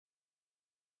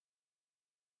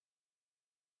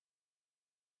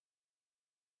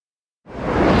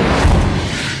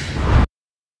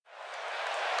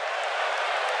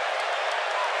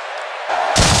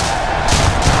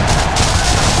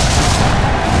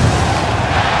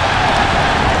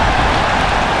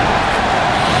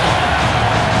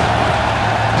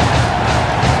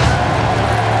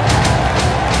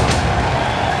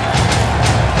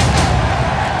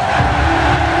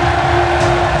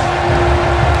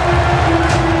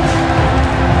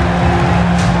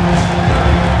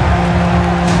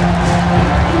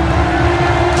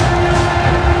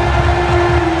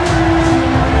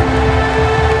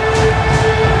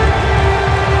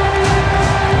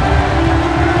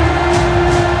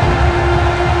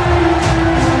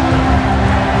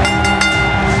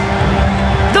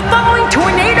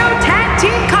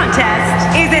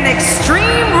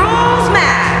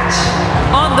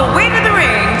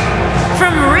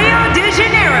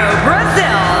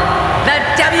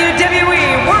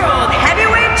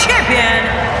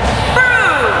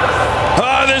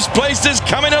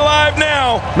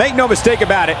Make no mistake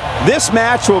about it, this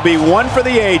match will be one for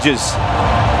the ages.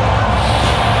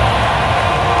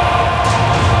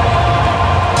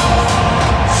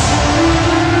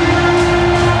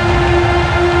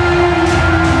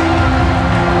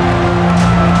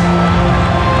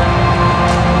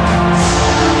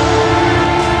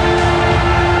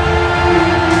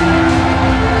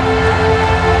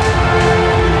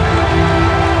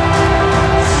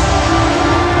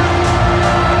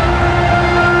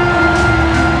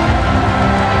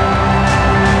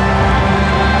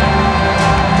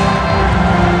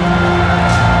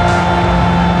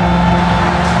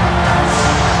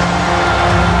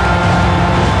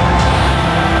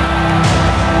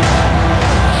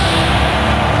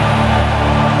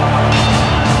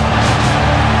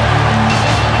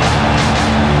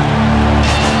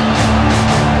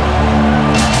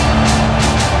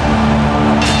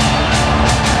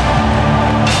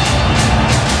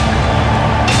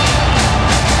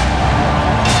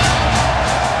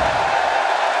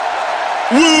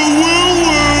 Woo, woo,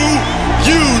 woo,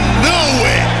 you know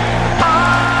it.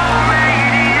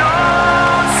 Radio,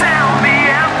 tell me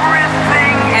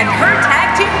everything. And her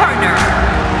tag team partner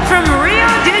from Rio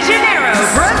de Janeiro,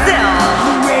 Brazil,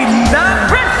 the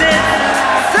Princess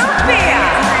Sophia.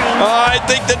 I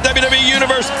think the WWE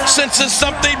Universe senses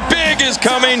something big is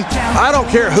coming. I don't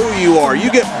care who you are.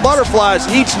 You get butterflies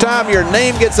each time your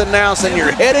name gets announced and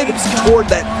you're headed toward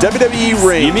that WWE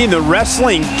ring. You mean the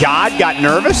wrestling god got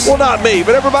nervous? Well, not me,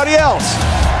 but everybody else.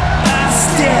 I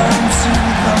stare into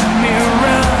the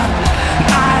mirror.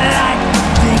 I like the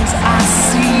things I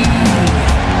see.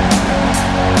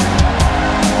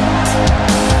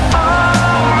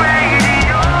 Oh,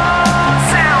 radio,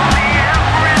 tell me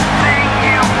everything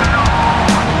you know.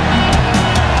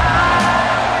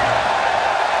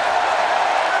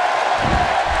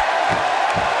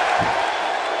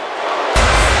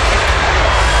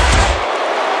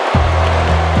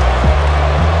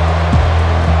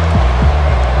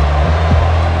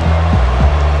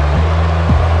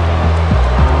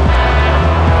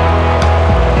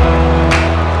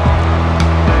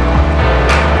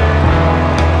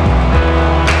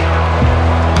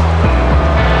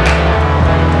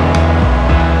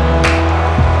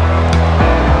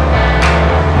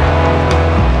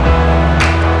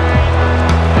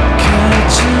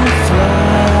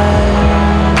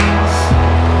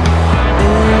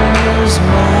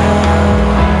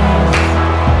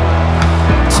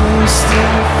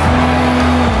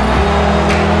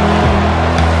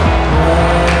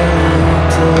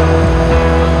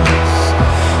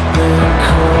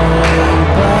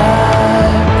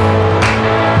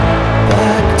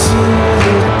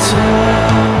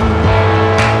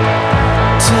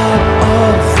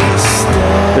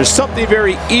 There's something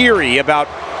very eerie about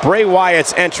Bray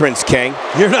Wyatt's entrance, King.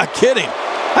 You're not kidding.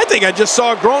 I think I just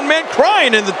saw a grown man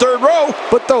crying in the third row.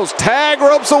 Put those tag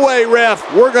ropes away,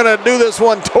 ref. We're going to do this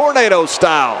one tornado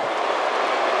style.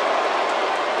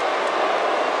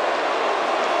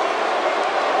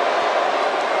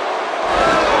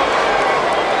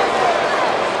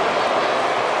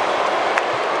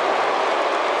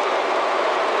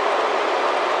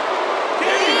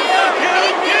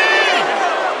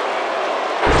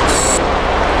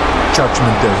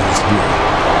 Judgment Day is here.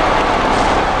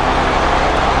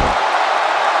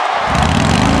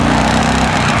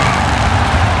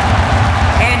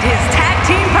 And his tag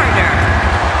team partner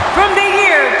from the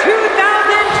year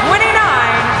 2029,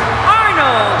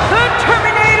 Arnold the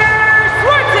Terminator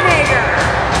Schwarzenegger.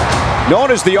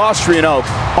 Known as the Austrian Oak,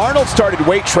 Arnold started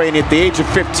weight training at the age of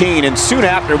 15 and soon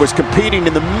after was competing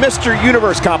in the Mr.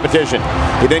 Universe competition.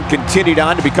 He then continued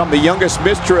on to become the youngest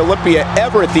Mr. Olympia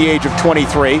ever at the age of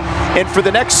 23, and for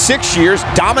the next 6 years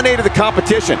dominated the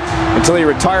competition until he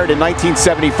retired in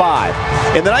 1975.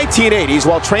 In the 1980s,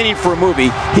 while training for a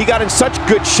movie, he got in such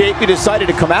good shape he decided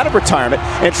to come out of retirement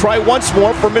and try once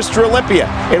more for Mr. Olympia,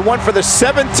 and won for the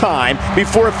 7th time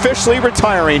before officially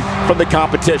retiring from the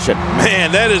competition.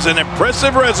 Man, that is an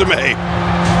impressive resume.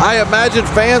 I imagine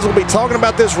fans will be talking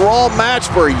about this Raw match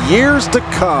for years to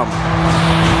come.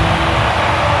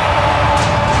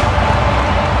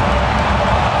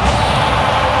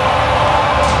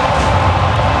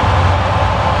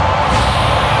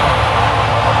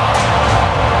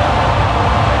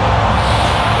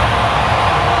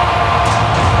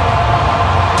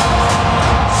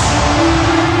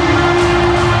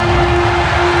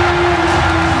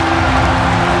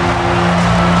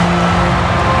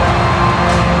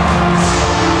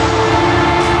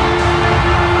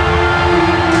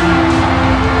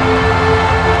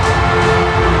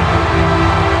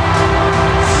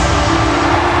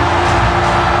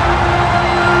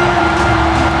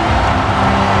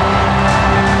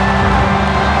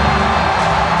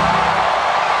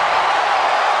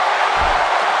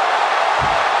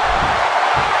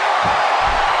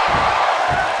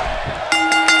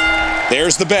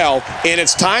 There's the bell, and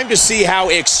it's time to see how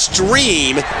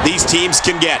extreme these teams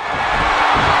can get.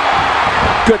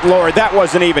 Good Lord, that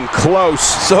wasn't even close.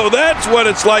 So that's what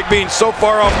it's like being so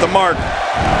far off the mark.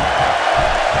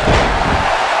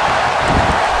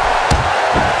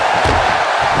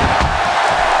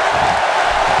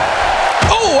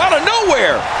 Oh, out of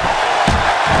nowhere!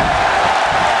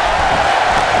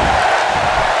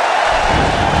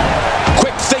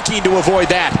 Quick thinking to avoid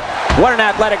that. What an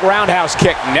athletic roundhouse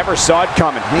kick. Never saw it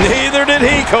coming. Neither did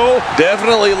he, Cole.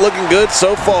 Definitely looking good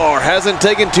so far. Hasn't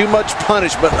taken too much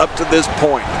punishment up to this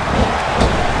point.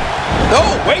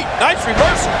 Oh, wait, nice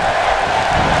reversal.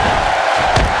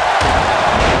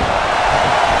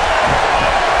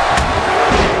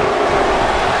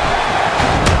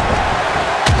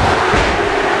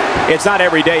 It's not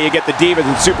every day you get the divas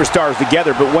and superstars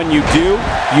together, but when you do,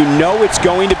 you know it's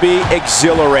going to be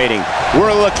exhilarating.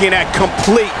 We're looking at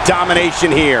complete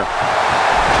domination here.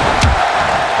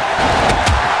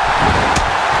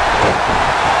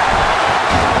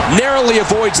 Narrowly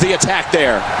avoids the attack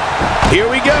there. Here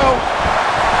we go.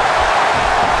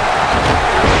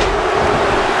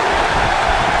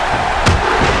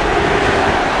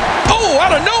 Oh,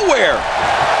 out of nowhere.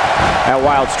 That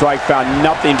wild strike found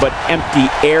nothing but empty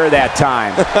air that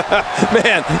time.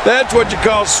 Man, that's what you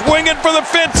call swinging for the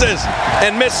fences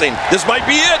and missing. This might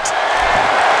be it.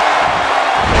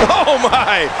 Oh,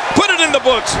 my. Put it in the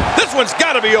books. This one's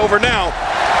got to be over now.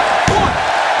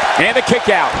 And a kick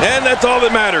out. And that's all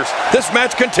that matters. This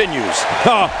match continues.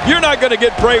 Oh, you're not going to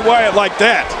get Bray Wyatt like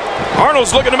that.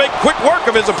 Arnold's looking to make quick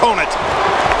work of his opponent.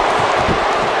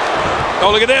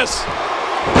 Oh, look at this.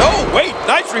 Oh, wait.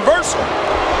 Nice reversal.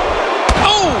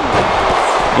 Oh!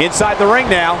 Inside the ring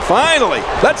now. Finally.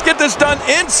 Let's get this done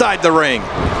inside the ring.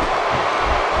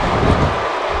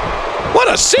 What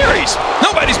a series.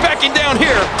 Nobody's backing down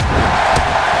here.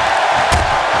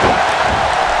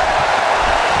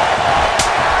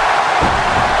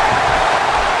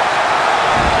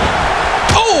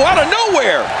 Oh, out of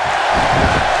nowhere.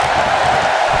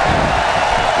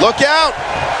 Look out!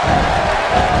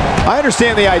 I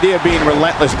understand the idea of being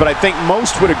relentless, but I think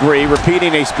most would agree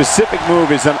repeating a specific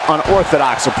move is an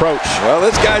unorthodox approach. Well,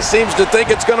 this guy seems to think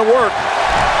it's going to work.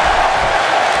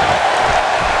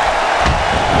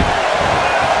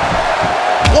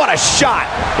 What a shot!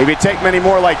 If you take many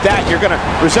more like that, you're going to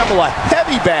resemble a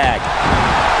heavy bag.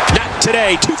 Not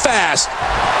today, too fast.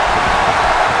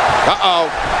 Uh-oh.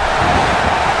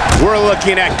 We're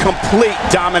looking at complete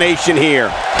domination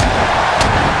here.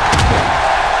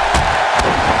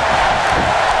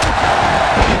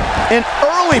 An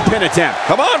early pin attempt.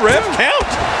 Come on, ref,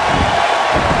 count.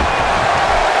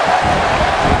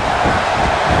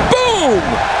 Boom!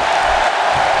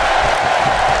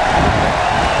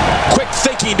 Quick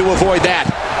thinking to avoid that.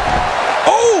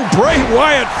 Oh, Bray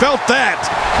Wyatt felt that.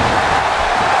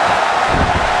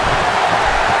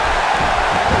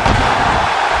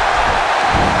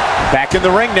 Back in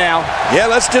the ring now. Yeah,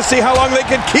 let's just see how long they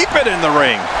can keep it in the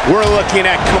ring. We're looking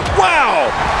at... Wow!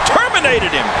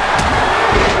 Terminated him.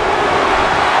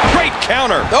 Great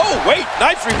counter. Oh, wait,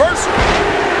 nice reversal.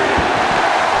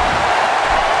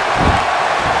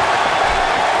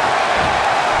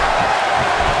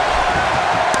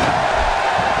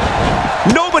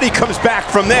 Nobody comes back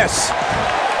from this.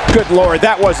 Good Lord,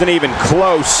 that wasn't even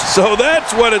close. So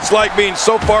that's what it's like being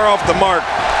so far off the mark.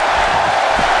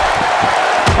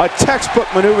 A textbook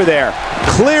maneuver there.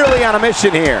 Clearly on a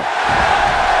mission here.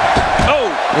 Oh,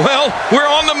 well, we're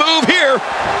on the move here.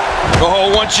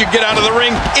 Oh, once you get out of the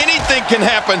ring, anything can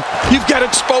happen. You've got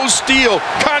exposed steel,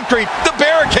 concrete, the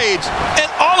barricades, and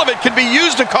all of it can be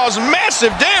used to cause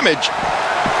massive damage.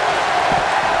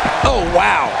 Oh,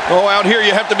 wow. Oh, out here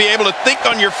you have to be able to think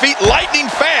on your feet lightning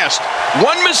fast.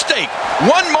 One mistake,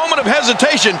 one moment of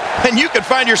hesitation, and you could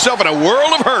find yourself in a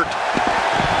world of hurt.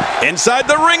 Inside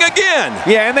the ring again.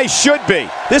 Yeah, and they should be.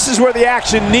 This is where the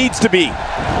action needs to be.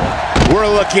 We're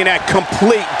looking at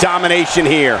complete domination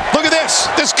here. Look at this.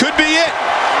 This could be it.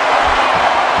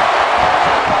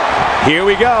 Here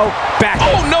we go. Back.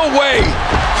 Oh, no way.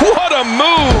 What a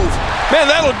move. Man,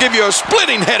 that'll give you a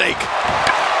splitting headache.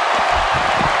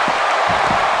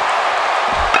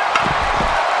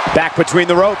 Back between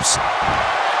the ropes.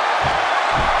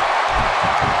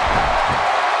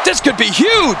 This could be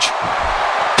huge.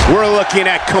 We're looking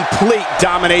at complete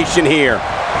domination here.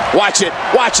 Watch it.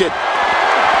 Watch it.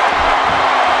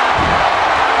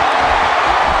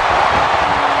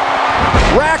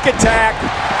 Rack attack.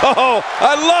 Oh,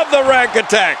 I love the rack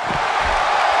attack.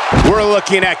 We're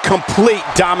looking at complete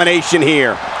domination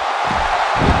here.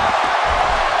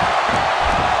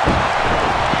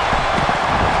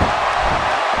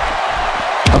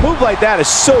 A move move like that is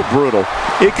so brutal.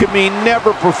 It could mean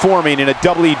never performing in a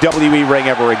WWE ring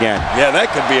ever again. Yeah,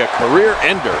 that could be a career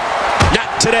ender.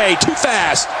 Not today, too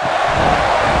fast.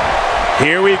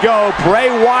 Here we go, Bray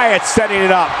Wyatt setting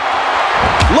it up.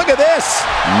 Look at this.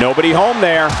 Nobody home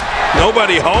there.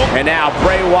 Nobody home. And now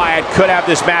Bray Wyatt could have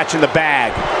this match in the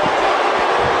bag.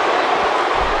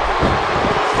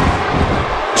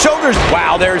 Shoulders.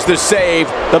 Wow, there's the save.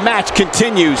 The match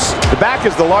continues. The back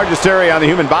is the largest area on the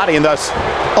human body and thus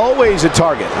always a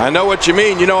target. I know what you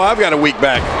mean. You know, I've got a weak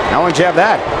back. How long did you have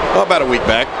that? Oh, about a week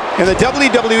back. In the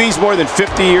WWE's more than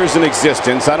 50 years in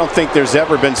existence, I don't think there's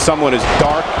ever been someone as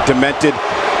dark, demented,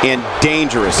 and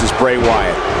dangerous as Bray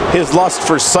Wyatt. His lust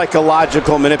for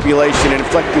psychological manipulation and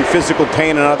inflicting physical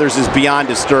pain on others is beyond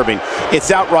disturbing.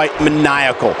 It's outright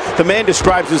maniacal. The man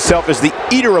describes himself as the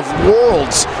eater of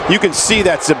worlds. You can see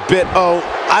that's a bit,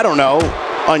 I don't know,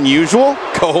 unusual?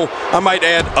 Cole, I might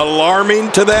add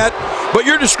alarming to that. But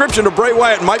your description of Bray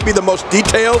Wyatt might be the most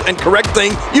detailed and correct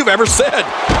thing you've ever said.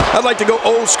 I'd like to go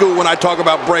old school when I talk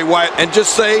about Bray Wyatt and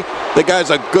just say the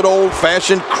guy's a good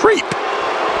old-fashioned creep.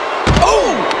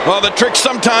 Oh! Well, the trick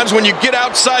sometimes when you get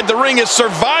outside the ring is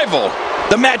survival.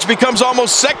 The match becomes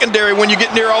almost secondary when you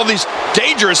get near all these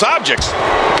dangerous objects.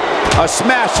 A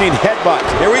smashing headbutt.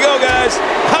 Here we go, guys.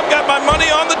 I've got my money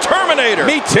on the Terminator.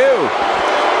 Me too.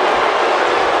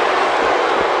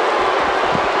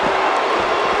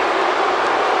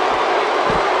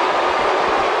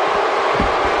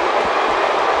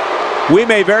 We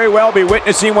may very well be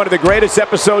witnessing one of the greatest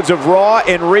episodes of Raw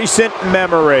in recent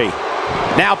memory.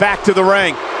 Now back to the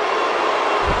ring.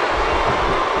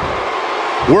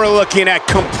 We're looking at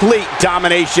complete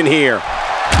domination here.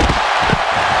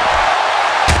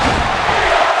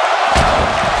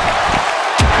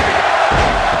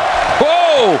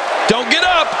 Whoa! Don't get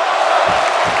up!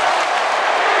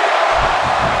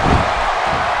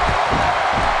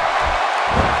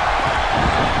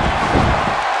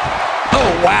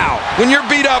 Oh, wow. When you're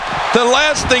beat up, the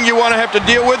last thing you want to have to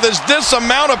deal with is this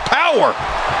amount of power.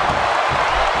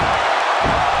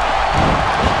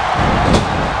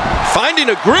 Finding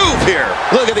a groove here.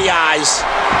 Look at the eyes.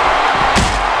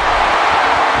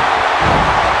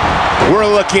 We're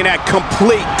looking at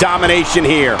complete domination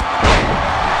here.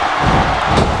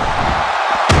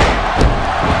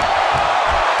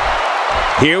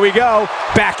 Here we go,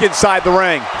 back inside the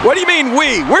ring. What do you mean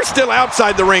we? We're still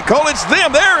outside the ring, Cole. It's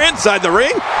them. They're inside the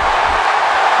ring.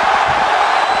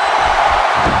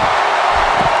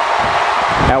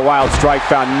 That wild strike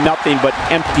found nothing but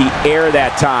empty air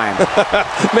that time.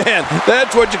 Man,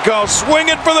 that's what you call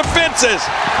swinging for the fences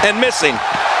and missing.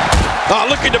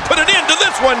 Oh, looking to put an end to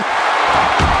this one.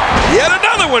 Yet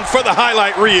another one for the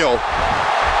highlight reel.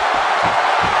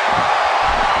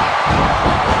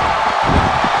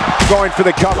 Going for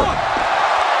the cover. 1,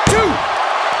 2.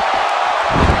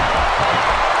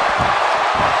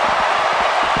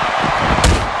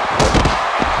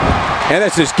 And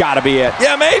this has got to be it.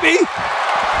 Yeah, maybe.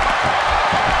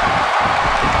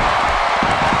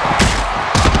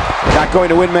 Not going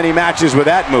to win many matches with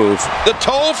that move. The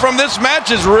toll from this match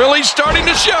is really starting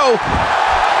to show.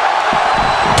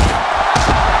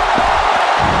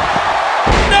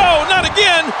 No, not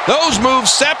again. Those moves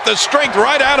sap the strength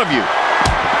right out of you.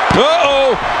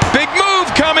 Uh-oh, big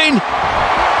move coming.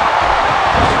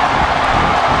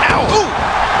 Ow. Ooh.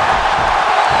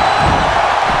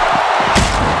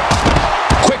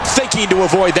 Quick thinking to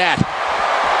avoid that.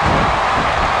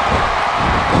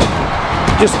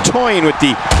 Just toying with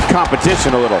the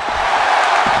competition a little.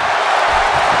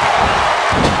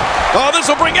 Oh, this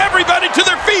will bring everybody to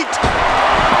their feet.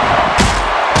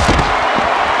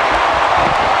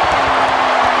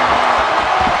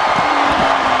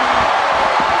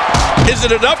 Is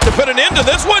it enough to put an end to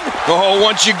this one? Oh,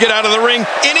 once you get out of the ring,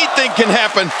 anything can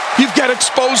happen. You've got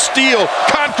exposed steel,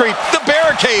 concrete, the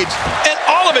barricades, and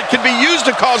all of it can be used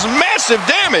to cause massive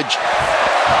damage.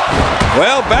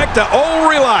 Well, back to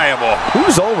old reliable.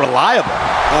 Who's old reliable?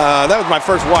 That was my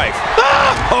first wife.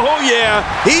 Oh, yeah,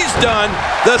 he's done.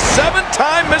 The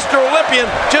 7-time Mr. Olympian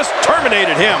just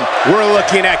terminated him. We're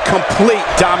looking at complete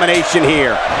domination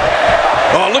here.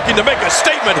 Oh, looking to make a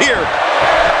statement here.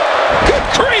 Good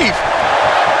grief.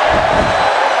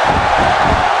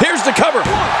 Here's the cover. 1,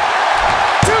 2.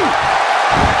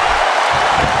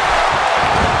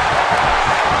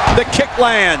 The kick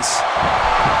lands.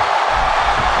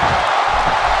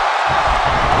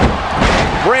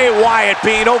 Bray Wyatt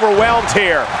being overwhelmed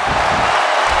here.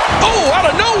 Oh, out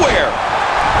of nowhere.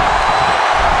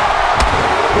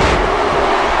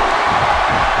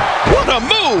 What a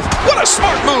move. What a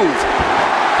smart move.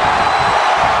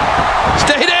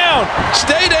 Stay down.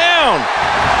 Stay down.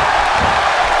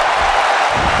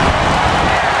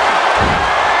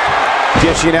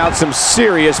 Dishing out some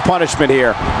serious punishment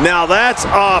here. Now that's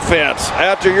offense.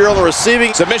 After you're on the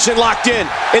receiving. Submission locked in,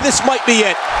 and this might be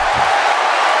it.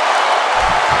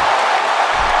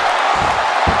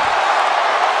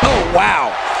 Oh,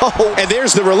 wow. Oh. And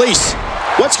there's the release.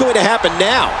 What's going to happen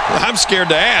now? I'm scared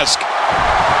to ask.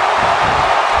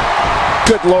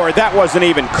 Good Lord, that wasn't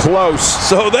even close.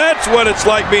 So that's what it's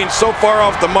like being so far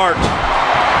off the mark.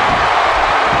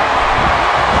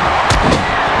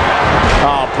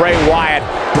 Oh, Bray Wyatt.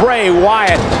 Bray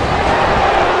Wyatt.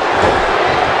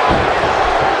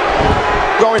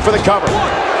 Going for the cover.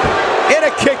 And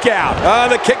a kick out.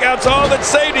 The kick out's all that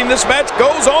saved him. This match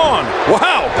goes on.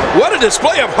 Wow, what a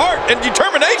display of heart and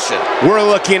determination. We're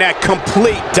looking at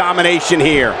complete domination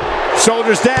here.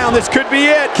 Shoulders down, this could be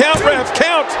it. Count, ref,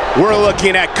 count. We're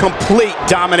looking at complete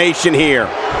domination here.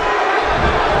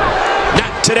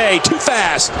 Not today, too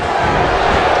fast.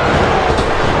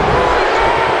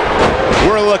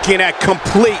 We're looking at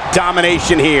complete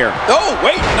domination here. Oh,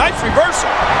 wait, nice reversal.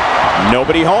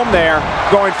 Nobody home there.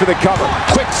 Going for the cover.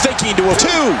 Quick thinking to a 2.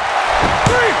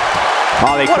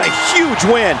 Oh, what a huge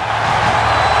win.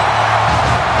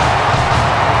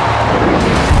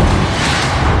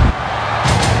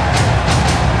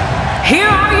 Here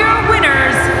are your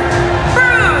winners,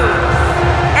 Bruce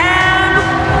and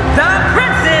the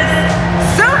Princess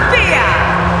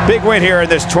Sophia. Big win here in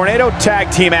this Tornado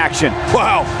Tag Team action.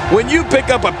 Wow, when you pick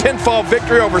up a pinfall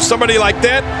victory over somebody like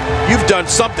that, you've done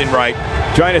something right.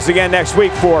 Join us again next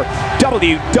week for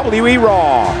WWE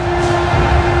Raw.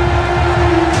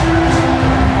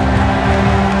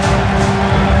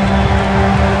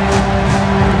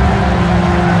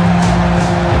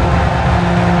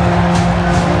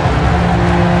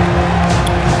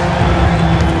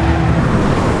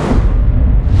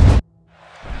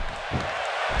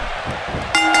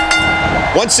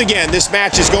 Once again, this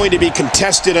match is going to be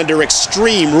contested under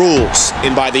extreme rules.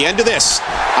 And by the end of this,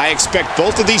 I expect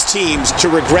both of these teams to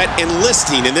regret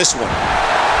enlisting in this one.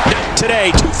 Not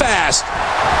today, too fast.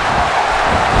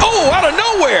 Oh, out of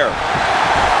nowhere.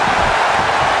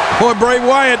 Boy, Bray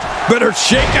Wyatt better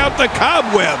shake out the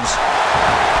cobwebs.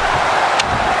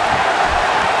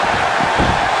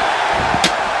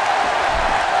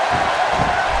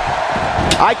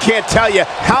 I can't tell you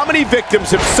how many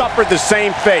victims have suffered the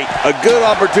same fate. A good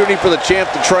opportunity for the champ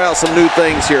to try out some new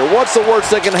things here. What's the worst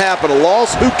that can happen? A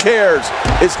loss? Who cares?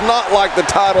 It's not like the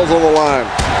title's on the line.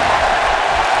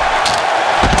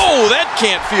 Oh, that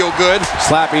can't feel good.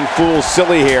 Slapping fools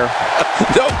silly here.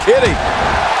 No kidding.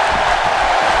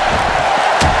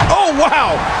 Oh,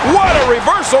 wow. What a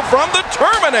reversal from the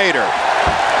Terminator.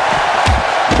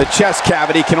 The chest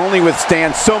cavity can only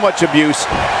withstand so much abuse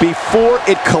before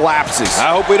it collapses.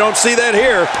 I hope we don't see that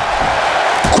here.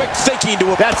 Quick thinking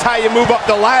to a... That's how you move up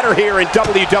the ladder here in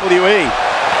WWE.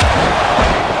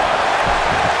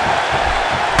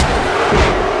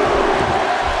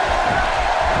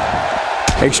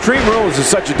 Extreme Rules is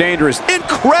such a dangerous...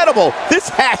 Incredible! This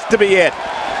has to be it.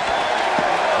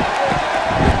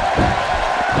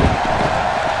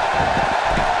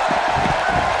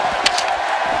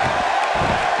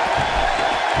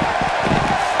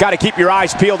 Got to keep your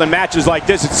eyes peeled in matches like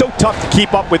this. It's so tough to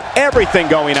keep up with everything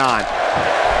going on.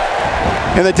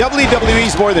 And the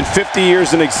WWE's more than 50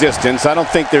 years in existence. I don't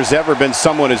think there's ever been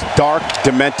someone as dark,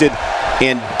 demented,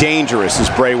 and dangerous as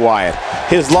Bray Wyatt.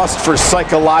 His lust for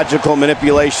psychological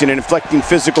manipulation and inflicting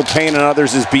physical pain on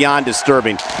others is beyond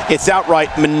disturbing. It's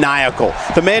outright maniacal.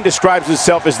 The man describes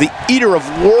himself as the eater of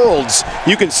worlds.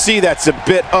 You can see that's a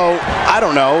bit, I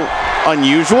don't know,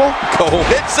 unusual? Oh,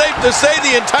 it's safe to say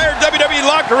the entire WWE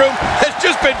locker room has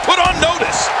just been put on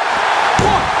notice.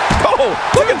 Oh,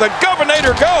 look at the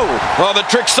Governator go. Well, the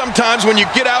trick sometimes when you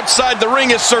get outside the ring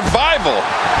is survival.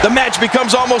 The match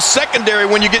becomes almost secondary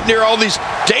when you get near all these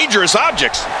dangerous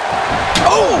objects.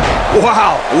 Oh,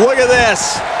 wow, look at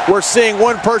this. We're seeing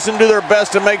one person do their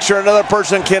best to make sure another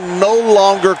person can no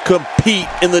longer compete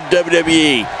in the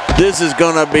WWE. This is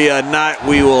going to be a night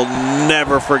we will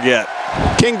never forget.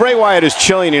 King Bray Wyatt is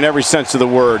chilling in every sense of the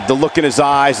word. The look in his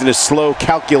eyes and his slow,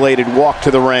 calculated walk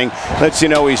to the ring lets you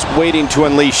know he's waiting to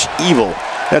unleash evil.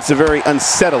 That's a very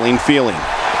unsettling feeling.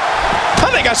 I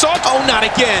think I saw it. Oh, not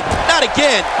again. Not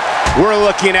again. We're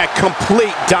looking at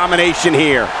complete domination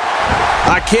here.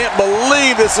 I can't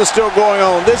believe this is still going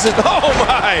on. This is... Oh,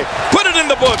 my. Put it in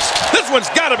the books. This one's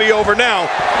got to be over now.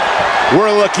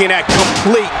 We're looking at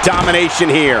complete domination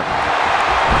here.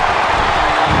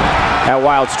 That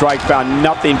wild strike found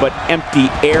nothing but empty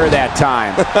air that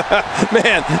time.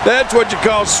 Man, that's what you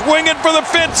call swinging for the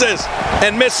fences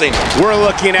and missing. We're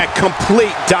looking at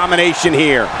complete domination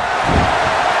here.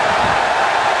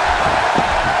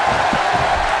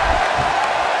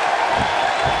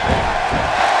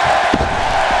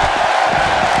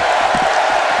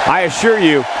 I assure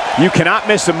you, you cannot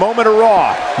miss a moment of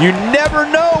Raw. You never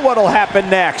know what'll happen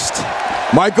next.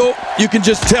 Michael, you can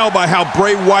just tell by how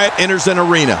Bray Wyatt enters an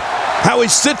arena, how he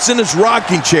sits in his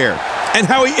rocking chair, and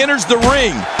how he enters the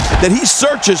ring, that he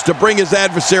searches to bring his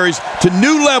adversaries to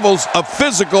new levels of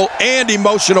physical and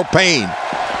emotional pain.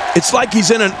 It's like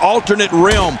he's in an alternate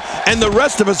realm, and the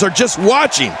rest of us are just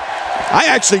watching. I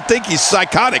actually think he's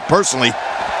psychotic, personally.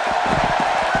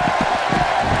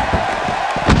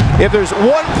 If there's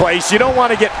one place you don't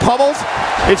want to get pummeled,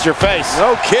 it's your face.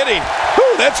 No kidding.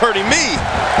 Whew, that's hurting me.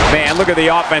 Man, look at the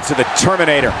offense of the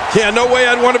Terminator. Yeah, no way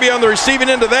I'd want to be on the receiving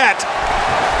end of that.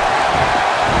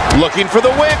 Looking for the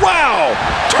win. Wow!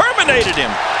 Terminated him.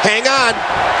 Hang on.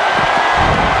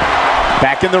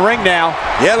 Back in the ring now.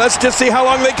 Yeah, let's just see how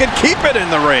long they can keep it in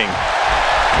the ring.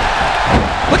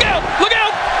 Look out! Look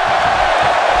out!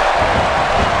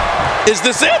 Is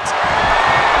this it?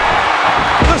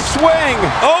 The swing.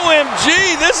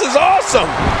 OMG, this is awesome.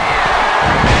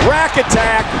 Rack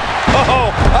attack. Oh,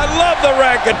 I love the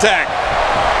rack attack.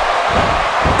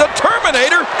 The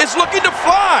Terminator is looking to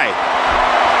fly.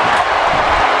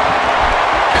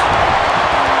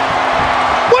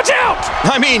 Watch out!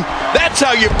 I mean, that's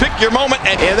how you pick your moment.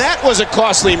 And that was a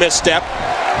costly misstep.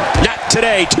 Not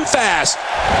today, too fast.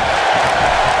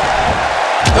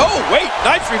 Oh, wait,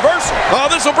 nice reversal. Oh,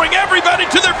 this will bring everybody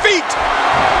to their feet.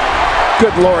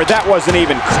 Good Lord, that wasn't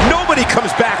even. Nobody comes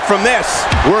back from this.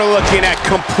 We're looking at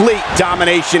complete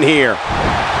domination here.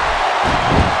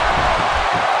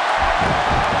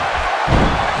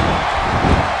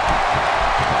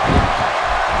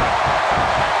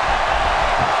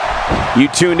 You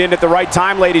tuned in at the right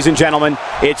time, ladies and gentlemen.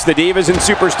 It's the Divas and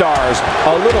Superstars.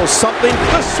 A little something.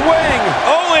 The swing.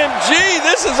 OMG,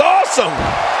 this is awesome.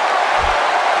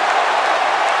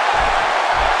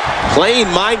 Playing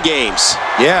mind games.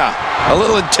 Yeah, a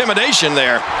little intimidation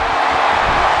there.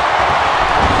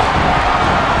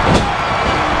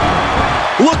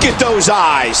 Look at those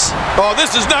eyes. Oh,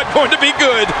 this is not going to be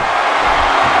good.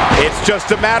 It's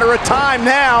just a matter of time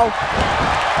now.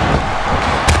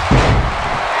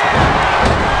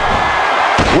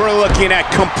 We're looking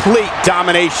at complete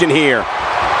domination here.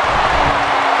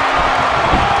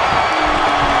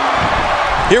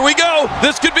 Here we go.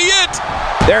 This could be it.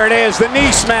 There it is, the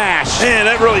knee smash. Man,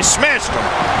 that really smashed him.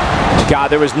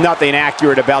 God, there was nothing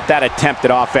accurate about that attempt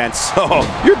at offense. Oh,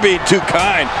 you're being too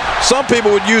kind. Some people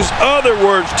would use other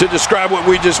words to describe what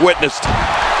we just witnessed.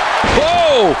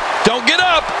 Whoa! Don't get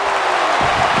up.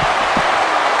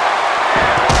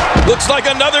 Looks like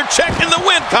another check in the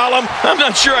win column. I'm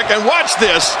not sure I can watch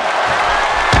this.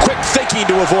 Quick thinking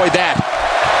to avoid that.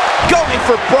 Going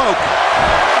for broke.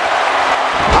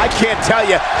 I can't tell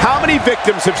you how many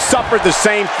victims have suffered the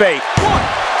same fate. 1,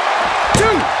 2,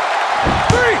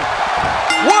 3.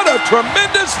 What a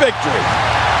tremendous victory.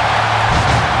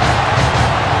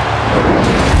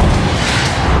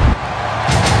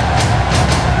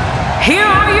 Here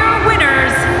are your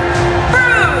winners,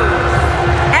 Bruce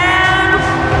and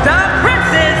the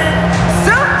Princess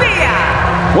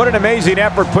Sophia. What an amazing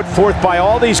effort put forth by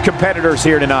all these competitors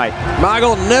here tonight.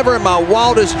 Michael, never in my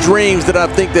wildest dreams did I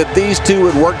think that these two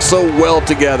would work so well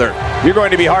together. You're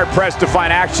going to be hard-pressed to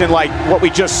find action like what we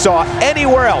just saw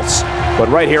anywhere else, but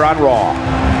right here on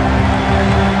Raw.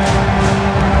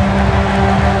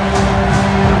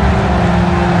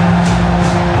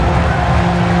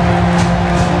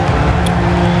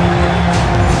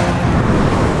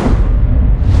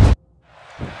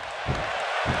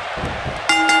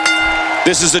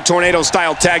 This is a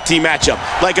tornado-style tag team matchup.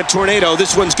 Like a tornado,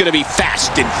 this one's going to be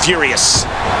fast and furious.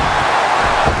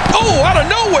 Oh, out of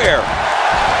nowhere.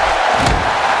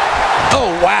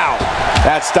 Oh, wow.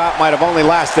 That stop might have only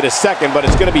lasted a second, but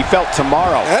it's going to be felt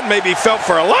tomorrow. That may be felt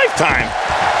for a lifetime.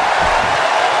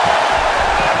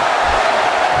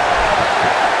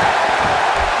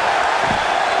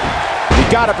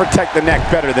 You got to protect the neck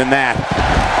better than that.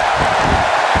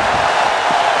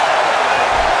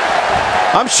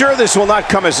 I'm sure this will not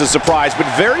come as a surprise, but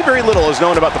very, very little is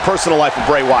known about the personal life of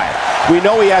Bray Wyatt. We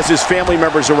know he has his family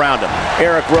members around him,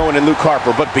 Eric Rowan and Luke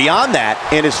Harper, but beyond that,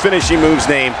 in his finishing moves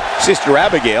named Sister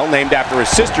Abigail, named after his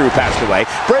sister who passed away,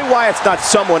 Bray Wyatt's not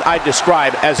someone I'd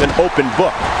describe as an open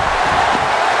book.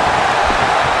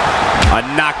 A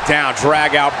knockdown,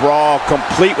 drag-out brawl,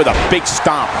 complete with a big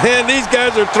stomp. Man, these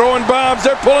guys are throwing bombs.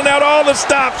 They're pulling out all the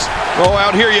stops. Oh,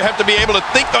 out here you have to be able to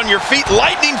think on your feet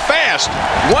lightning fast.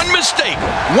 One mistake,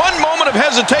 one moment of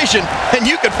hesitation, and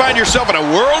you could find yourself in a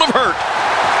world of hurt.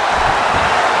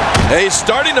 He's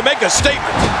starting to make a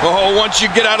statement. Oh, once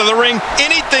you get out of the ring,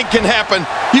 anything can happen.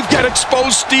 You've got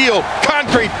exposed steel,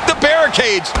 concrete, the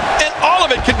barricades, and all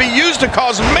of it can be used to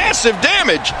cause massive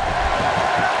damage.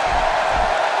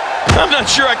 I'm not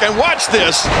sure I can watch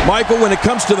this. Michael, when it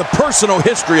comes to the personal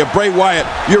history of Bray Wyatt,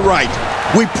 you're right.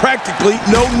 We practically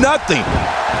know nothing.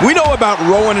 We know about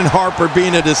Rowan and Harper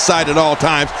being at his side at all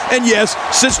times. And yes,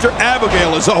 Sister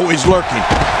Abigail is always lurking.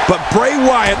 But Bray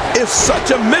Wyatt is such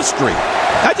a mystery.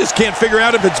 I just can't figure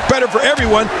out if it's better for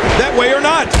everyone that way or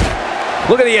not.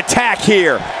 Look at the attack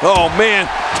here. Oh, man.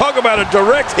 Talk about a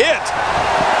direct hit.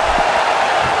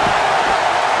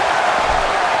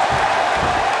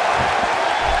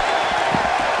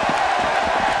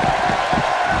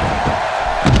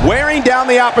 Wearing down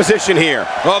the opposition here.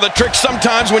 Well, the trick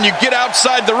sometimes when you get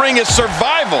outside the ring is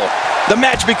survival. The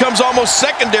match becomes almost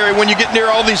secondary when you get near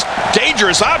all these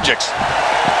dangerous objects.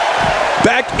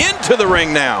 Back into the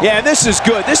ring now. Yeah, this is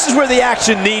good. This is where the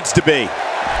action needs to be.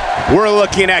 We're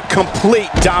looking at complete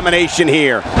domination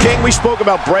here. King, we spoke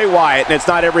about Bray Wyatt, and it's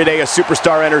not every day a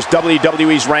superstar enters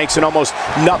WWE's ranks and almost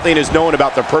nothing is known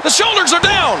about their purpose. The shoulders are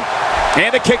down.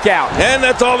 And a kick out. And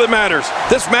that's all that matters.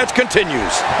 This match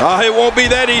continues. It won't be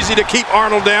that easy to keep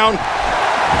Arnold down.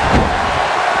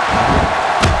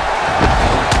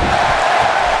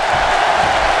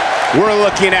 We're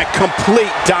looking at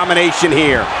complete domination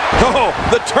here. Oh,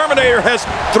 the Terminator has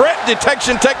threat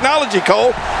detection technology,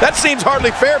 Cole. That seems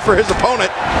hardly fair for his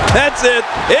opponent. That's it.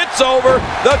 It's over.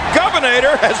 The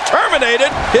Governator has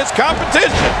terminated his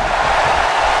competition.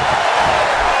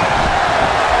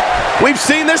 We've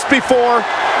seen this before.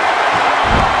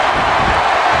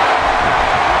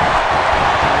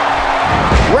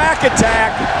 Rack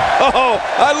attack. Oh,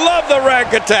 I love the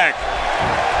rack attack.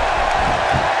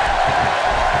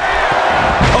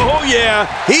 Oh, yeah,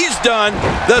 he's done.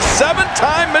 The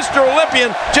 7-time Mr.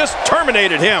 Olympian just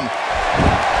terminated him.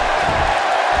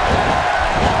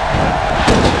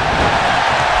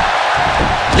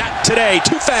 Not today,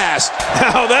 too fast.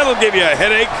 Oh, that'll give you a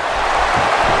headache.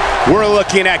 We're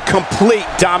looking at complete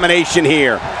domination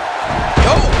here.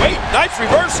 Oh, wait, nice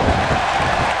reversal.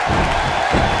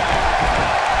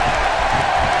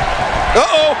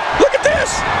 Uh-oh, look at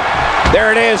this.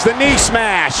 There it is, the knee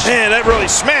smash. Man, that really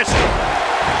smashed him.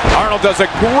 Arnold does a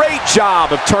great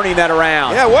job of turning that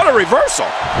around. Yeah, what a reversal.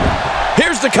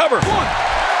 Here's the cover.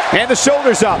 And the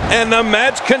shoulders up. And the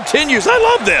match continues. I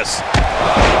love this.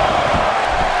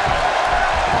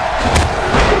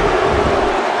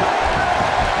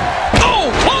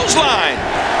 Oh, clothesline.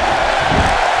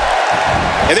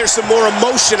 And there's some more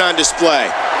emotion on display.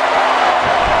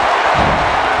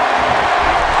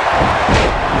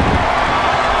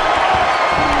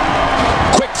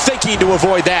 Quick thinking to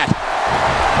avoid that.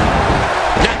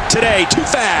 Not today, too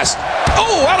fast.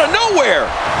 Oh, out of nowhere.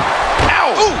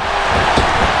 Ow. Ooh.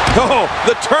 Oh,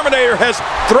 the Terminator has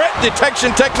threat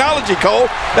detection technology, Cole.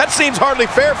 That seems hardly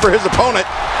fair for his opponent.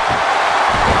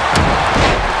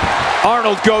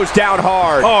 Arnold goes down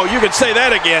hard. Oh, you could say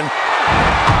that again.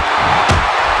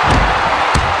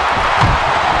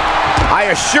 I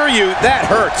assure you, that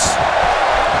hurts.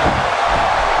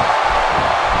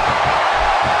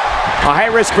 A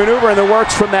high-risk maneuver in the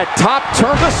works from that top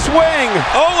turn. The swing.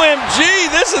 OMG,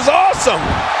 this is awesome.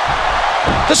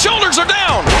 The shoulders are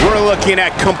down. We're looking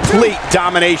at complete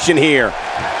domination here.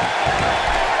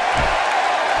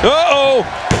 Uh-oh,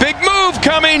 big move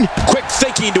coming. Quick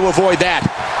thinking to avoid that.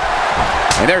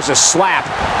 And there's a slap.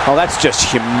 Oh, that's just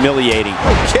humiliating.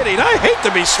 No kidding, I hate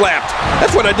to be slapped.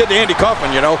 That's what I did to Andy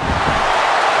Kaufman, you know.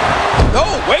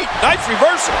 Oh, wait, nice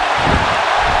reversal.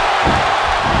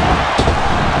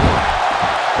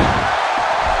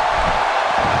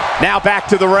 Now back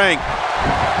to the ring.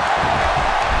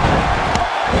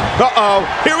 Uh-oh,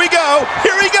 here we go,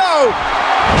 here we go.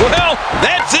 Well,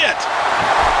 that's it.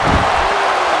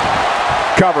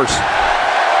 Covers.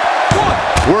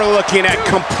 We're looking at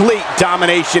complete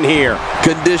domination here.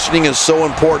 Conditioning is so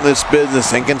important in this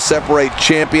business and can separate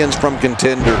champions from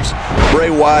contenders. Bray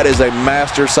Wyatt is a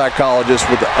master psychologist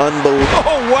with unbelievable...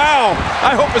 Oh, wow.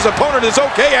 I hope his opponent is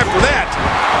okay after that.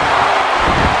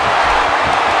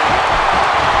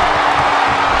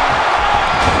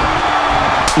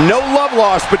 No love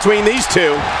lost between these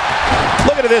two.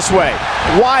 Look at it this way.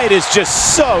 Wyatt is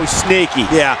just so sneaky.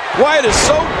 Yeah, Wyatt is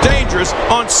so dangerous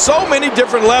on so many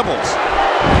different levels.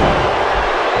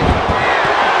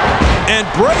 And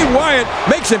Bray Wyatt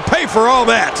makes him pay for all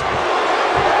that.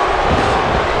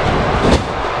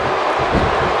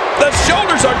 The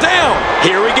shoulders are down.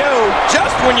 Here we go.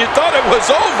 Just when you thought it was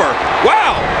over.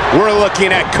 Wow. We're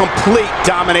looking at complete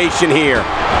domination here.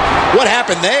 What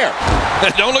happened there?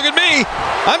 Don't look at me.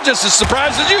 I'm just as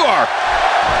surprised as you are.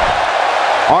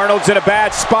 Arnold's in a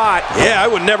bad spot. Yeah, I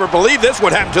would never believe this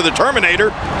would happen to the Terminator.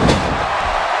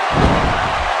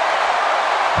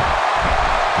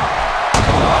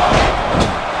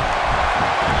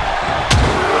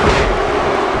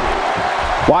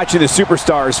 Watching the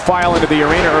superstars file into the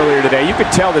arena earlier today, you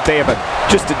could tell that they have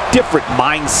just a different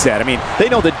mindset. I mean, they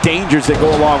know the dangers that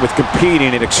go along with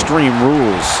competing in Extreme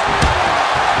Rules.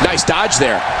 Nice dodge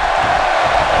there.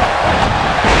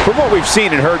 From what we've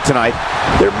seen and heard tonight,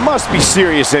 there must be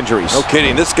serious injuries. No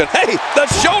kidding. This guy. Hey, the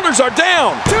shoulders are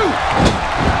down. 2, 3.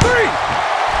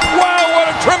 Wow, what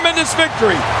a tremendous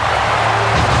victory.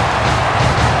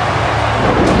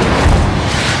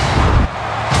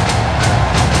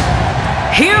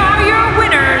 Here are your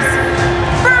winners,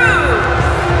 Bruce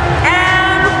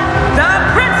and the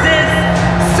Princess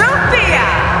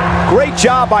Sophia. Great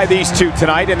job by these two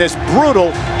tonight in this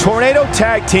brutal Tornado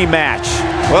Tag Team match.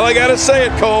 Well, I gotta say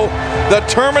it, Cole. The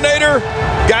Terminator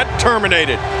got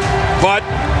terminated, but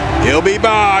he'll be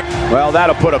back. Well,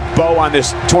 that'll put a bow on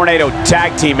this Tornado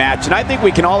Tag Team match, and I think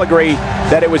we can all agree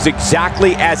that it was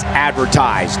exactly as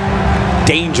advertised.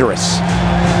 Dangerous.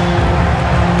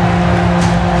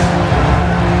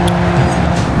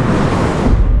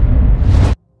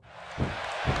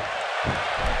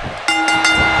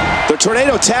 The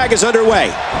Tornado Tag is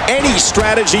underway. Any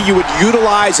strategy you would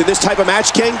utilize in this type of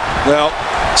match, King? Well,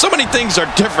 so many things are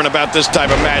different about this type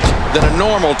of match than a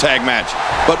normal tag match.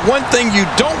 But one thing you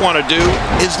don't want to do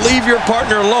is leave your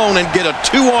partner alone and get a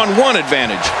 2-on-1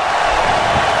 advantage.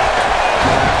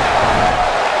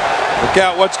 Look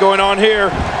out what's going on here.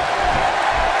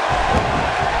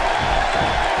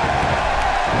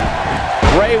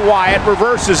 Bray Wyatt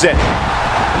reverses it.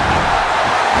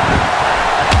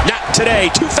 Not today,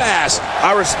 too fast.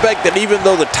 I respect that even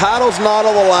though the title's not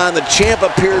on the line, the champ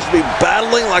appears to be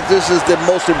battling like this is the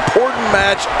most important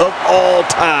match of all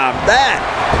time. That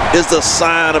is the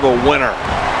sign of a winner.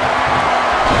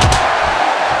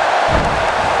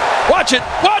 Watch it,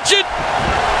 watch it!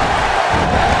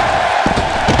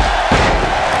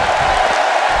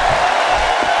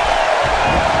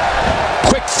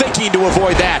 Quick thinking to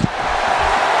avoid that.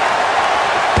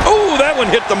 Oh, that one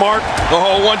hit the mark.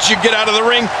 Oh, once you get out of the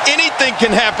ring, anything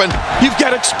can happen. You've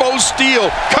got exposed steel,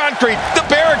 concrete, the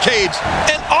barricades,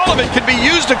 and all of it can be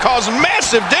used to cause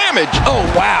massive damage. Oh,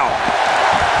 wow.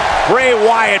 Bray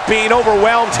Wyatt being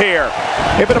overwhelmed here.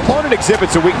 If an opponent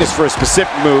exhibits a weakness for a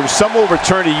specific move, some will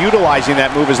return to utilizing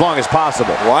that move as long as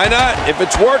possible. Why not? If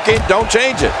it's working, don't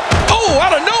change it. Oh,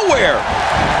 out of nowhere.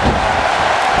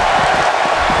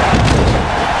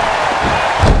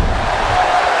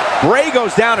 Bray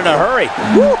goes down in a hurry.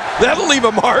 Woo, that'll leave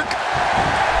a mark.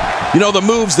 You know, the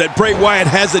moves that Bray Wyatt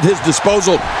has at his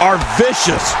disposal are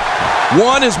vicious.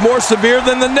 One is more severe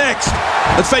than the next.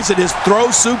 Let's face it, his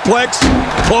throw suplex,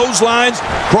 clotheslines,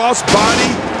 crossbody,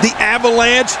 the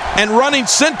avalanche, and running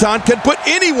senton can put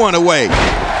anyone away.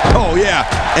 Oh, yeah,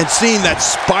 and seeing that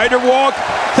spider walk,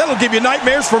 that'll give you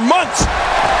nightmares for months.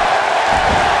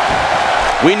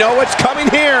 We know what's coming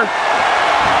here.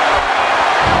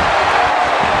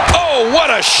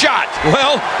 What a shot.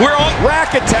 Well, we're on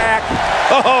rack attack.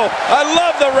 Oh, I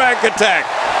love the rack attack.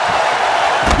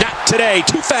 Not today,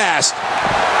 too fast.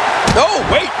 Oh,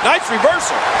 wait, nice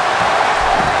reversal.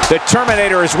 The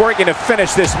Terminator is working to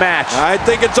finish this match. I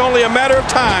think it's only a matter of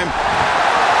time.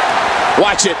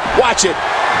 Watch it, watch it.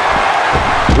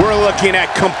 We're looking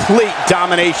at complete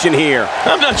domination here.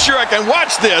 I'm not sure I can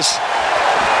watch this.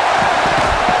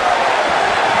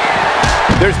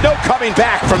 There's no coming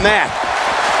back from that.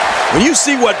 When you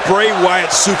see what Bray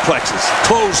Wyatt suplexes,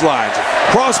 clotheslines,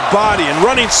 crossbody, and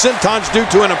running sentons do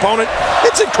to an opponent,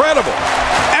 it's incredible.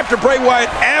 After Bray Wyatt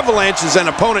avalanches an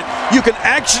opponent, you can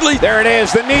actually... There it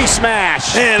is, the knee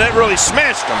smash. Man, that really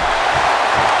smashed him.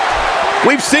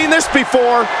 We've seen this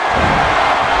before.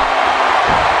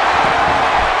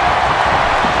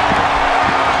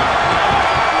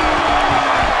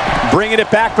 Bringing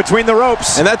it back between the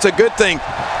ropes. And that's a good thing.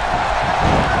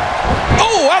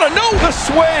 Oh, out of nowhere. The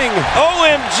swing.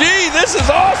 OMG, this is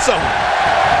awesome.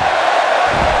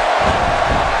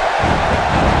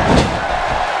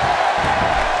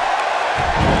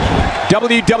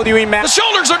 WWE match. The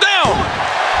shoulders are down. 1,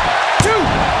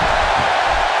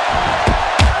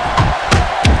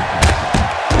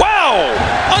 2. Wow,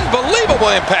 unbelievable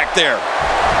impact there.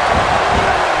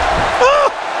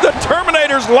 Oh, the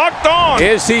Terminator's locked on.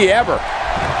 Is he ever?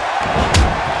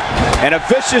 And a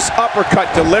vicious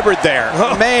uppercut delivered there.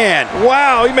 Oh, man.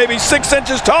 Wow, he may be 6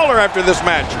 inches taller after this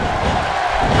match.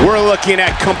 We're looking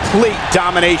at complete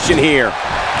domination here.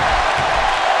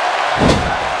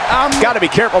 Got to be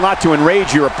careful not to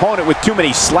enrage your opponent with too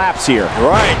many slaps here.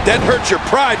 Right, that hurts your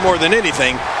pride more than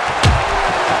anything.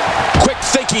 Quick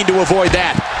thinking to avoid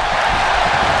that.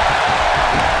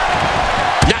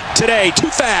 Not today,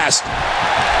 too fast.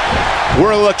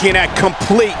 We're looking at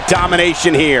complete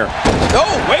domination here.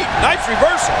 Oh, wait, nice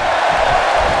reversal.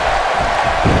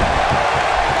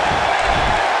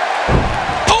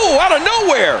 out of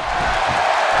nowhere.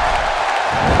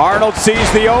 Arnold sees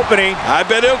the opening. I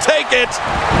bet he'll take it.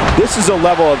 This is a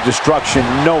level of destruction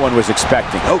no one was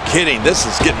expecting. No kidding, this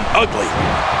is getting ugly.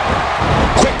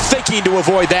 Quick thinking to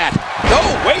avoid that.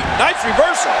 Oh, wait, nice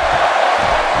reversal.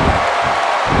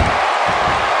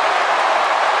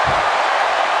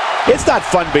 It's not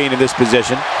fun being in this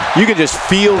position. You can just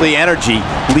feel the energy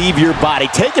leave your body.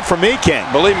 Take it from me, King.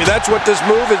 Believe me, that's what this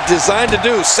move is designed to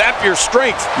do. Sap your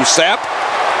strength, you sap.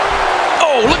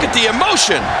 Oh, look at the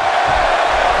emotion.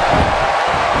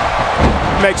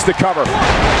 Makes the cover. 1,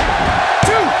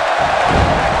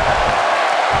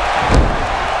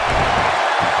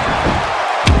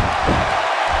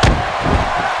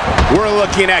 2. We're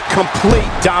looking at complete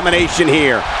domination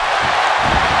here.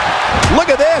 Look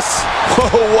at this.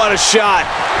 Oh, what a shot.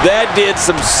 That did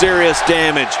some serious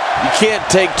damage. You can't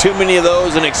take too many of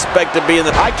those and expect to be in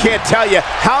the... I can't tell you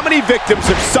how many victims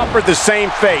have suffered the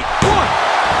same fate. 1,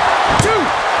 2.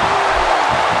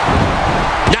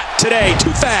 Not today,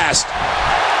 too fast.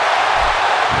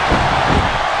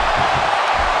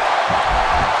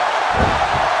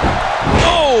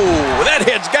 Oh, that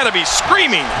head's got to be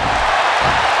screaming.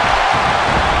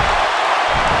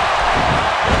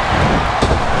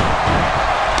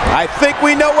 I think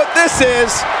we know what this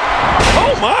is.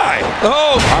 Oh, my.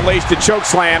 Oh. Unleashed the choke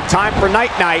slam. Time for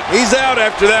night-night. He's out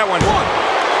after that one. 1,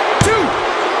 2,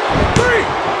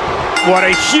 3. What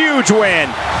a huge win.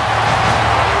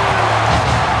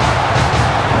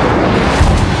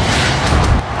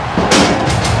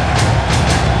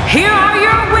 Here are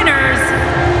your winners,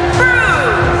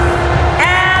 Bruce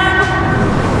and...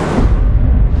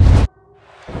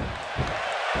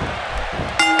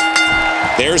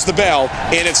 There's the bell,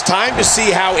 and it's time to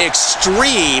see how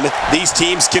extreme these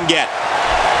teams can get.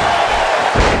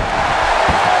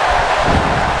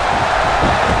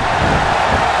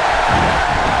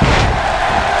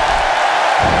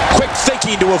 Quick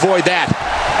thinking to avoid that.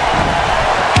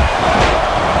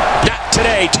 Not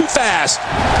today, too fast.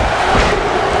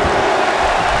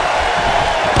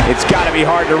 It's got to be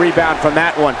hard to rebound from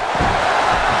that one.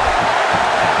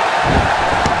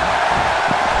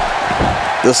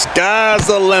 The sky's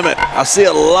the limit. I see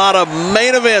a lot of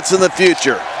main events in the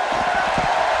future.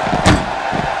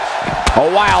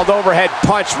 A wild overhead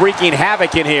punch wreaking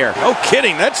havoc in here. No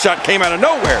kidding, that shot came out of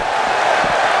nowhere.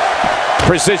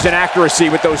 Precision accuracy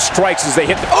with those strikes as they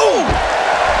hit the... Oh!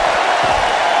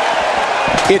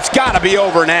 It's got to be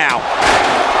over now.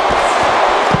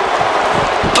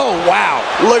 Oh, wow.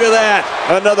 Look at that.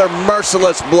 Another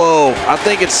merciless blow. I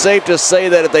think it's safe to say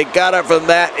that if they got it from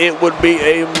that, it would be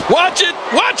a... Watch it!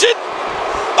 Watch it!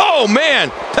 Oh, man,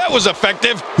 that was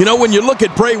effective. You know, when you look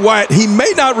at Bray Wyatt, he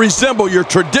may not resemble your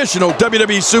traditional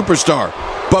WWE superstar,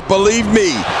 but believe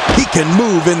me, he can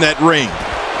move in that ring.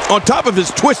 On top of his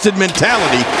twisted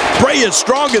mentality, Bray is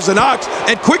strong as an ox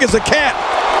and quick as a cat.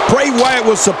 Bray Wyatt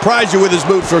will surprise you with his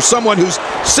moves for someone who's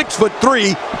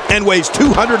 6'3" and weighs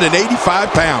 285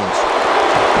 pounds.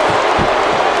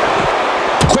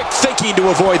 Quick thinking to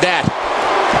avoid that.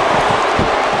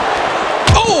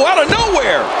 Oh, out of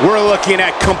nowhere. We're looking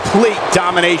at complete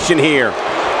domination here.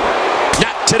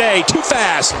 Not today, too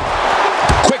fast.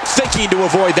 Quick thinking to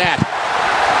avoid that.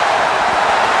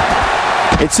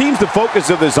 It seems the focus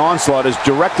of this onslaught is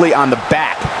directly on the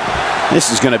back.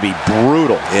 This is going to be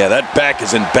brutal. Yeah, that back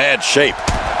is in bad shape.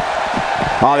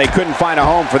 Oh, they couldn't find a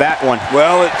home for that one.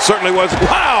 Well, it certainly was.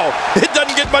 Wow! It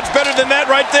doesn't get much better than that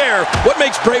right there. What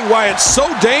makes Bray Wyatt so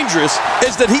dangerous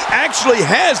is that he actually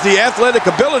has the athletic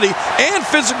ability and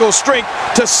physical strength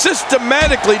to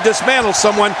systematically dismantle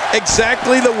someone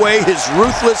exactly the way his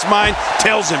ruthless mind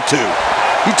tells him to.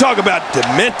 You talk about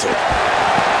demented.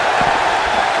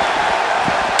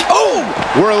 Oh!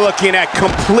 We're looking at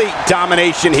complete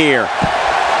domination here.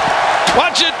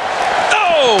 Watch it.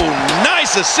 Oh,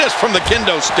 nice assist from the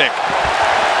kendo stick.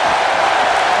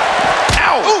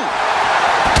 Ow! Ooh.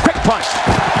 Quick punch.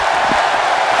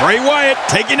 Bray Wyatt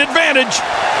taking advantage.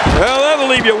 Well, that'll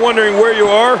leave you wondering where you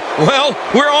are. Well,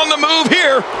 we're on the move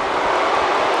here.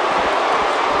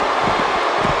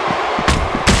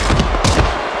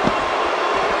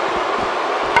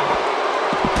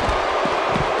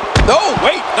 Oh,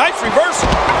 wait, nice reversal.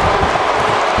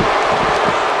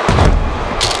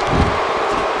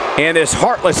 And this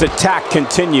heartless attack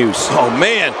continues. Oh,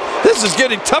 man, this is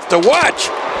getting tough to watch.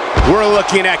 We're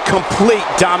looking at complete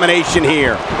domination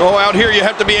here. Oh, out here you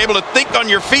have to be able to think on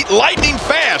your feet lightning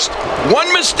fast.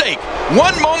 One mistake,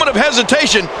 one moment of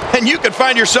hesitation, and you could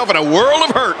find yourself in a world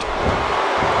of hurt.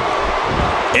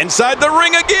 Inside the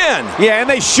ring again. Yeah, and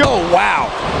they show. Oh, wow.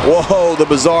 Whoa, the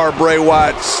bizarre Bray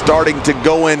Wyatt starting to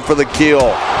go in for the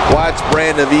kill. Wyatt's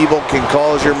brand of evil can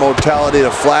cause your mortality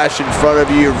to flash in front of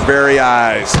your very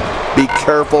eyes. Be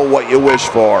careful what you wish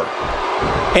for.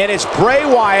 And it's Bray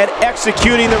Wyatt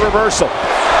executing the reversal.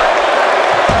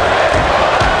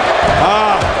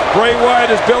 Bray Wyatt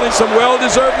is building some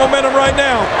well-deserved momentum right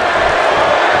now.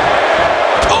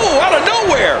 Oh, out of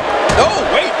nowhere. Oh,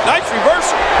 wait, nice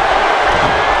reversal.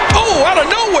 Oh, out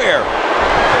of nowhere.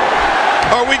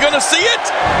 Are we going to see it?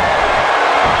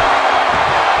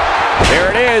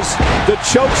 There it is, the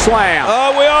choke slam.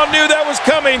 Oh, we all knew that was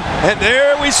coming, and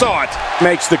there we saw it.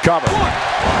 Makes the cover.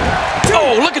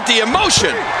 Oh, look at the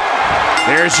emotion.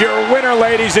 Here's your winner,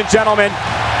 ladies and gentlemen.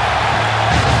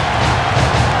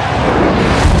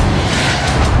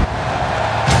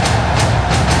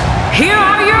 Here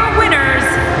are your winners,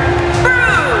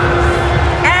 Bruce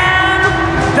and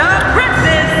the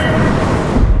Princess.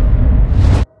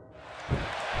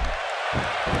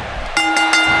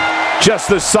 Just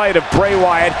the sight of Bray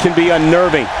Wyatt can be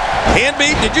unnerving. Can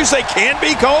be? Did you say can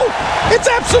be, Cole? It's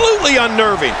absolutely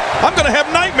unnerving. I'm going to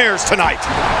have nightmares tonight.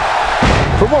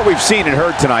 From what we've seen and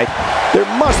heard tonight, there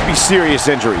must be serious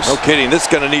injuries. No kidding. This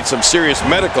is going to need some serious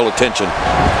medical attention.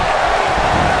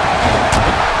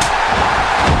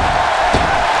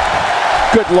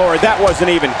 Good Lord, that wasn't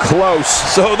even close.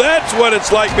 So that's what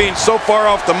it's like being so far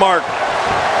off the mark.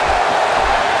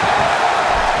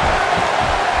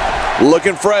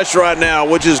 Looking fresh right now,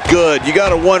 which is good. You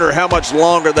got to wonder how much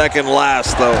longer that can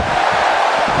last, though.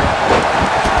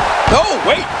 Oh,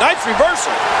 wait, nice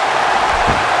reversal.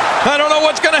 I don't know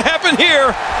what's going to happen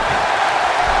here.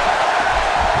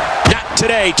 Not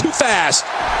today, too fast.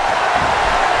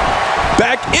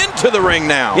 Back into the ring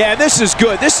now. Yeah, this is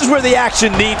good. This is where the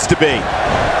action needs to be.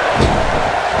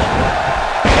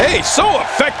 Hey, so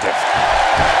effective.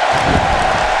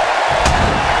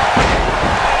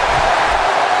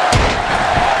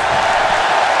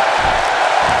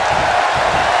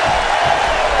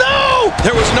 No!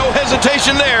 There was no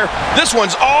hesitation there. This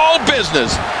one's all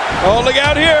business. Oh, look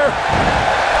out here.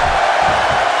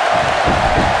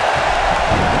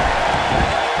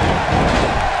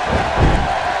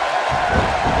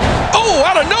 Oh,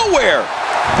 out of nowhere.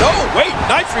 Oh, wait,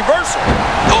 nice reversal.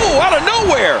 Oh, out of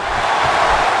nowhere.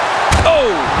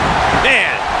 Oh,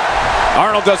 man.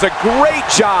 Arnold does a great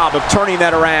job of turning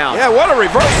that around. Yeah, what a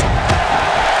reversal.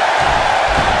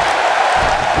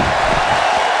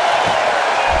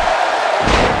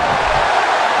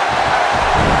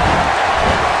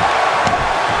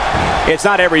 It's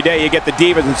not every day you get the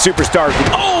divas and superstars.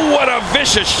 Oh, what a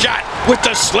vicious shot with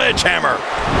the sledgehammer.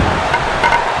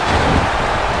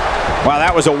 Wow,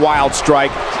 that was a wild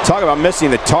strike. Talk about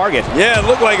missing the target. Yeah, it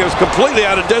looked like it was completely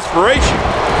out of desperation.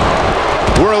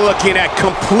 We're looking at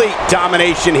complete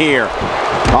domination here.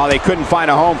 Oh, they couldn't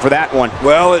find a home for that one.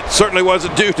 Well, it certainly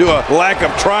wasn't due to a lack of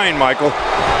trying, Michael.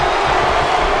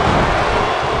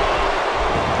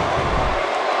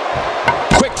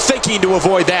 Quick thinking to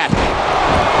avoid that.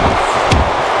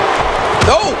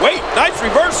 Oh, wait, nice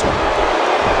reversal.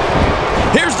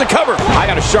 Here's the cover. I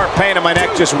got a sharp pain in my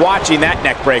neck just watching that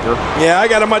neck breaker. Yeah,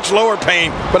 I got a much lower pain,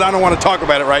 but I don't want to talk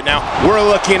about it right now. We're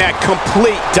looking at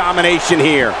complete domination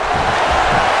here.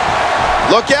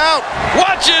 Look out!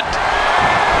 Watch it!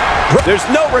 There's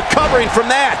no recovering from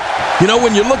that. You know,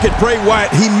 when you look at Bray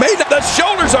Wyatt, he made it. The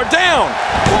shoulders are down.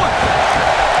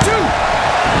 1, 2.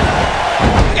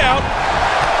 Look out.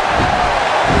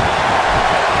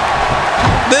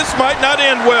 This might not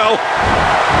end well.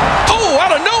 Oh,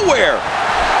 out of nowhere.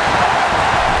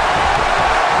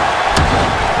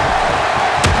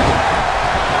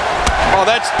 Oh,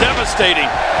 that's devastating.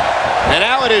 And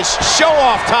now it is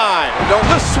show-off time.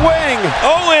 The swing.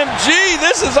 OMG,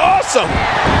 this is awesome.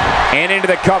 And into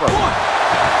the cover. 1,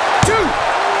 2.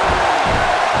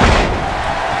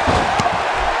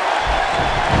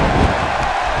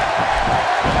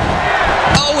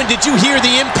 Oh, and did you hear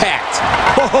the impact?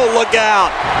 Oh, look out.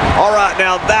 All right,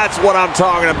 now that's what I'm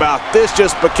talking about. This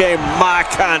just became my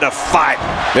kind of fight.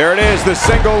 There it is, the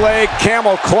single leg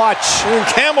camel clutch.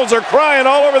 Camels are crying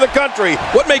all over the country.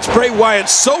 What makes Bray Wyatt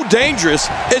so dangerous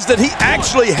is that he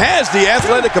actually has the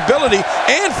athletic ability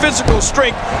and physical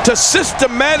strength to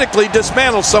systematically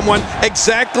dismantle someone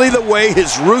exactly the way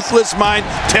his ruthless mind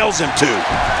tells him to.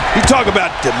 You talk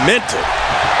about demented.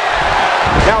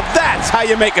 Now that's how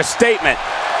you make a statement.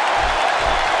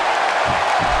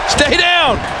 Stay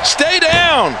down! Stay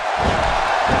down!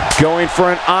 Going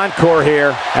for an encore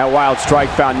here. That wild strike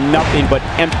found nothing but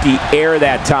empty air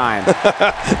that time.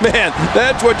 Man,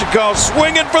 that's what you call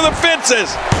swinging for the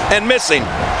fences and missing.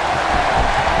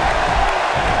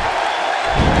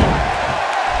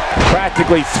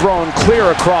 Practically thrown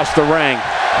clear across the ring.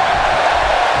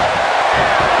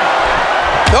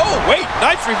 Oh, wait,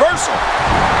 nice reversal.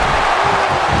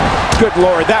 Good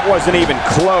Lord, that wasn't even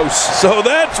close. So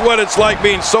that's what it's like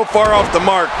being so far off the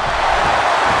mark.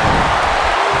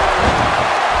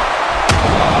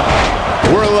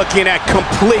 We're looking at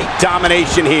complete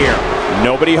domination here.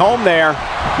 Nobody home there.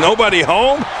 Nobody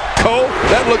home? Cole,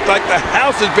 that looked like the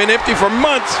house has been empty for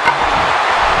months.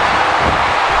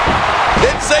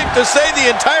 It's safe to say the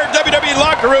entire WWE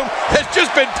locker room has just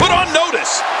been put on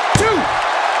notice. 2,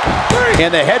 3.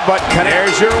 And the headbutt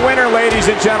connects. There's your winner, ladies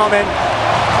and gentlemen.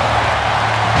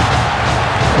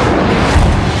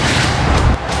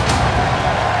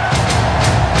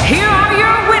 Here are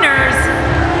your winners,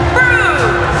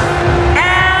 Bruce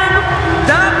and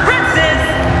the Princess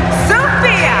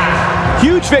Sophia.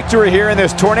 Huge victory here in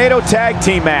this Tornado Tag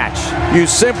Team match. You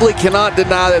simply cannot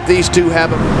deny that these two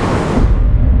have it.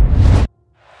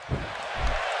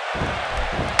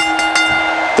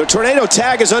 The Tornado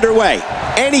Tag is underway.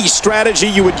 Any strategy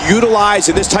you would utilize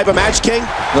in this type of match, King?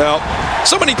 Well,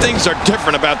 so many things are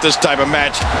different about this type of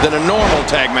match than a normal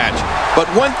tag match. But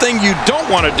one thing you don't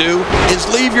want to do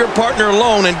is leave your partner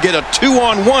alone and get a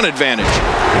 2-on-1 advantage.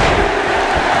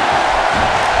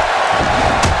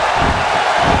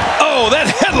 Oh, that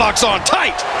headlock's on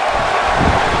tight.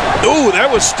 Ooh, that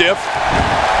was stiff.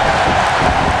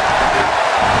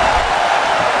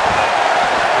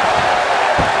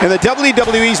 In the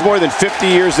WWE's more than 50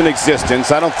 years in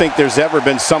existence, I don't think there's ever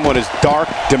been someone as dark,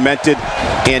 demented,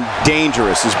 and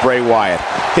dangerous as Bray Wyatt.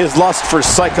 His lust for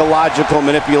psychological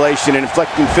manipulation and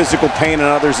inflicting physical pain on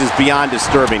others is beyond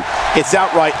disturbing. It's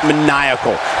outright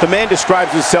maniacal. The man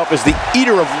describes himself as the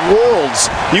eater of worlds.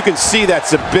 You can see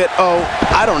that's a bit,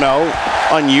 I don't know,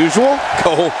 unusual?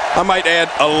 Cole, I might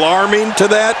add alarming to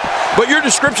that. But your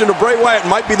description of Bray Wyatt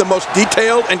might be the most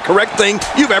detailed and correct thing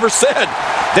you've ever said.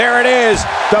 There it is,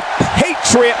 the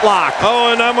Patriot Lock.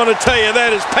 Oh, and I'm going to tell you,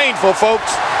 that is painful,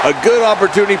 folks. A good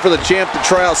opportunity for the champ to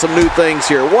try out some new things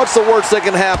here. What's the worst that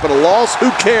can happen? A loss?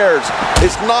 Who cares?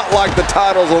 It's not like the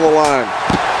title's on the line.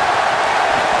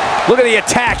 Look at the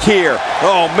attack here.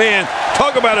 Oh, man,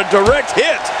 talk about a direct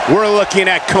hit. We're looking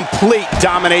at complete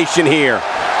domination here.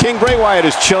 King, Bray Wyatt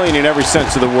is chilling in every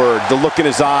sense of the word. The look in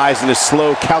his eyes and his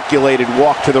slow, calculated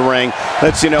walk to the ring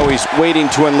lets you know he's waiting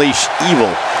to unleash evil.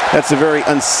 That's a very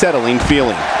unsettling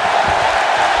feeling.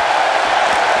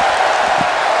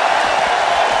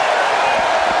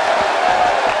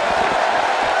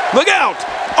 Look out!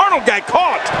 Arnold got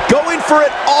caught. Going for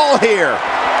it all here.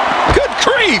 Good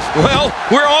grief! Well,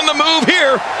 we're on the move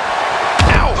here.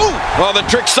 Ow! Ooh. Well, the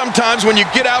trick sometimes when you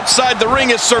get outside the ring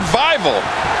is survival.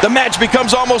 The match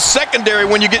becomes almost secondary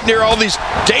when you get near all these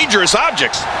dangerous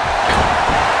objects.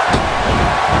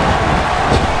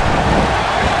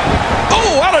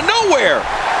 Oh, out of nowhere!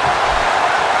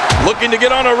 Looking to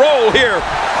get on a roll here.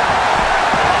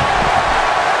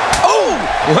 Oh!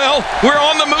 Well, we're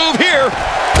on the move here.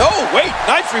 Oh, wait,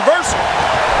 nice reversal.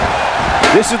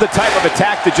 This is the type of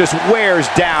attack that just wears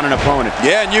down an opponent.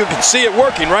 Yeah, and you can see it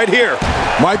working right here.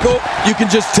 Michael, you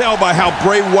can just tell by how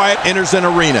Bray Wyatt enters an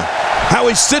arena, how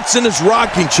he sits in his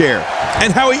rocking chair,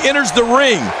 and how he enters the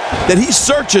ring, that he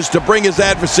searches to bring his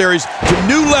adversaries to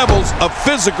new levels of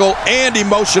physical and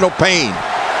emotional pain.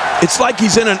 It's like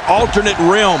he's in an alternate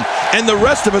realm, and the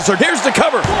rest of us are... Here's the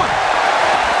cover.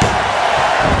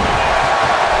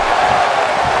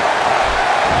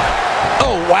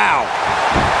 Oh, wow.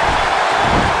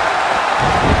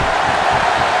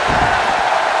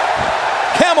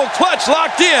 Camel clutch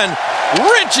locked in,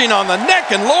 wrenching on the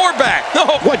neck and lower back.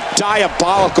 Oh. What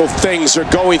diabolical things are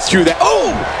going through that? Oh!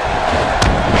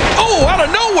 Oh, out of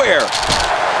nowhere!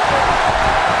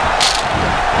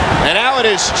 And now it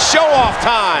is show-off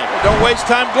time. Don't waste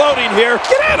time gloating here.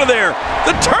 Get out of there!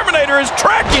 The Terminator is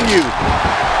tracking you!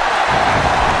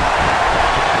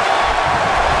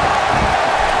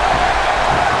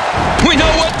 We know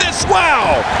what this...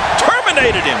 Wow!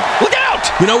 Terminated him! Look out!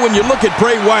 You know, when you look at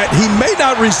Bray Wyatt, he may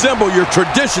not resemble your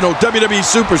traditional WWE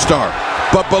superstar.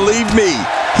 But believe me,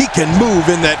 he can move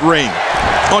in that ring.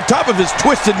 On top of his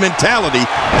twisted mentality...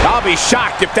 I'll be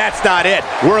shocked if that's not it.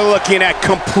 We're looking at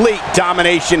complete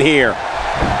domination here.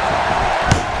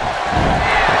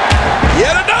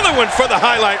 Yet another one for the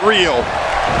highlight reel.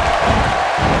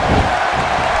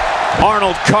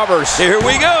 Arnold covers. Here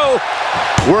we go.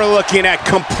 We're looking at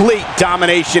complete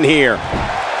domination here.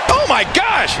 Oh my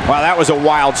gosh! Wow, that was a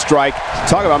wild strike.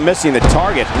 Talk about missing the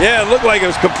target. Yeah, it looked like it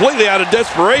was completely out of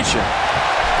desperation.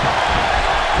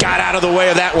 Got out of the way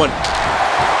of that one.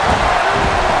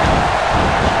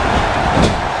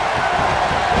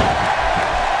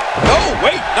 Oh,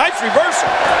 wait, nice reversal.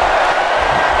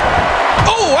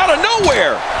 Oh, out of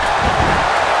nowhere.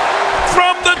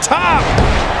 From the top.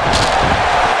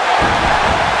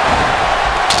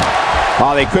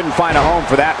 Oh, they couldn't find a home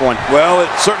for that one. Well, it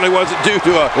certainly wasn't due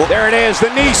to a... There it is, the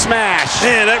knee smash.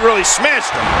 Man, that really smashed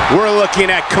him. We're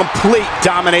looking at complete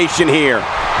domination here.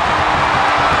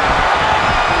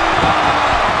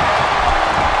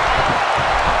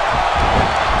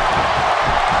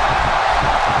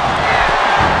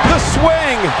 The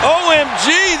swing. OMG,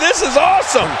 this is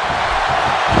awesome.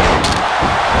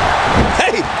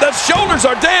 Hey, the shoulders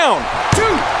are down.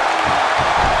 Ooh.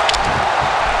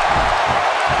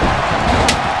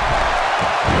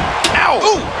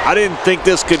 I didn't think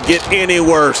this could get any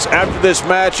worse. After this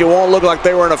match, it won't look like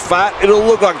they were in a fight. It'll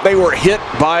look like they were hit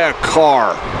by a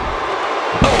car.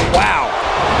 Oh, wow.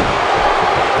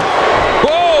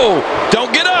 Whoa,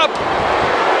 don't get up.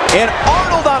 And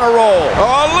Arnold on a roll.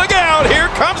 Oh, look out. Here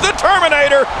comes the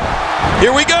Terminator.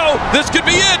 Here we go. This could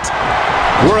be it.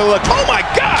 We're looking. Oh, my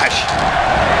gosh.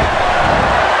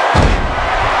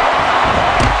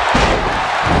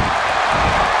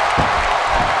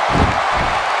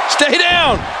 Stay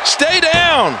down! Stay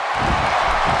down!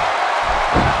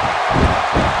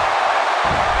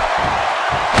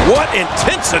 What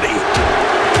intensity!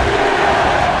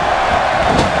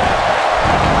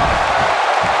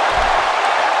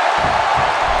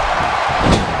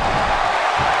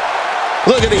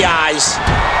 Look at the eyes.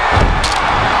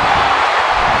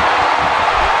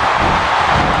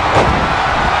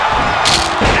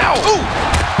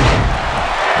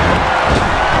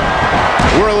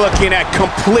 We're looking at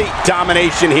complete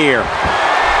domination here.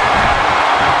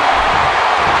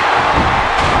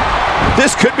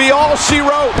 This could be all she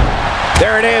wrote.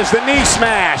 There it is, the knee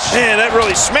smash. Man, that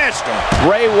really smashed him.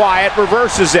 Bray Wyatt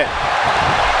reverses it.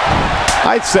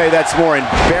 I'd say that's more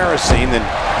embarrassing than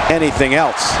anything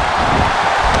else.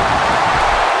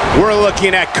 We're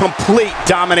looking at complete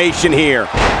domination here.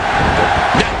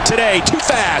 Not today, too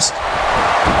fast.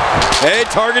 Hey,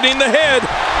 targeting the head.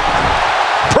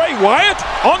 Bray Wyatt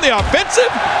on the offensive.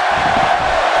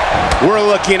 We're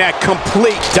looking at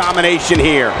complete domination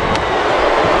here.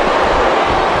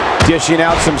 Dishing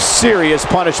out some serious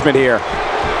punishment here.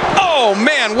 Oh,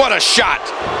 man, what a shot.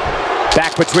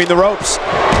 Back between the ropes.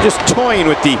 Just toying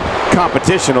with the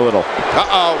competition a little.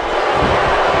 Uh-oh.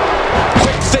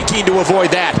 Quick thinking to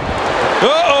avoid that.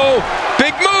 Uh-oh.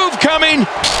 Big move coming.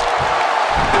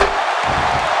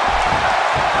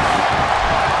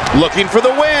 Looking for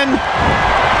the win.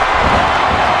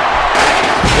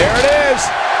 There it is.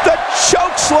 The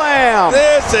choke slam.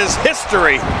 This is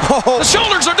history. Oh. The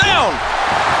shoulders are down.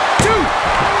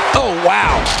 Oh,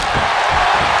 wow.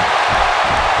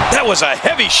 That was a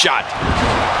heavy shot.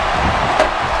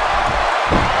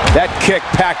 That kick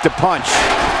packed a punch.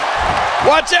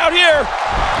 Watch out here.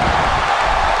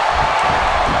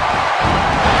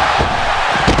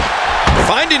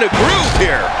 Finding a groove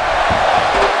here.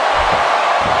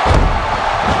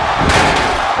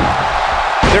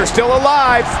 They're still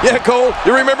alive. Yeah, Cole,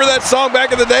 you remember that song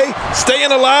back in the day? Staying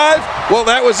Alive? Well,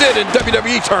 that was it in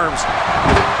WWE terms.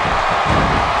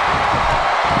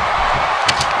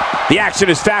 The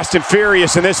action is fast and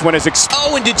furious, and this one is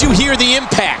Oh, and did you hear the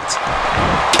impact?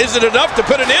 Is it enough to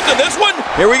put an end to this one?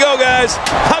 Here we go, guys.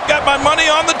 I've got my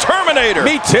money on the Terminator.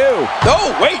 Me too.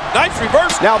 Oh, wait, nice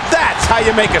reverse. Now that's how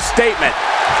you make a statement.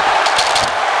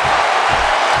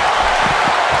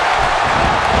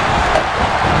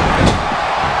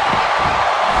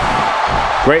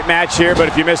 Great match here, but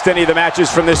if you missed any of the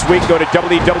matches from this week, go to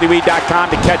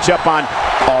WWE.com to catch up on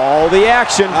all the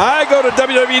action. I go to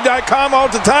WWE.com all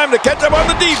the time to catch up on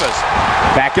the Divas.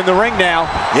 Back in the ring now.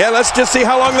 Yeah, let's just see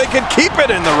how long they can keep it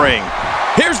in the ring.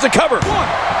 Here's the cover. 1, 2.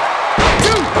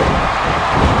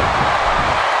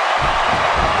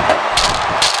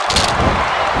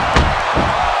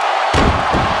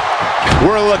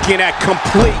 We're looking at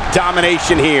complete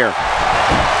domination here.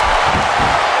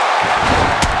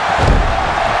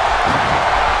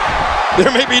 There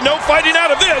may be no fighting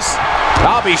out of this.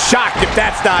 I'll be shocked if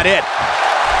that's not it.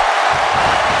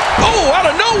 Oh, out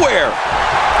of nowhere.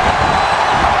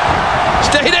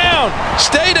 Stay down.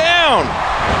 Stay down.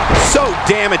 So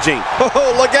damaging.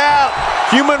 Oh, look out.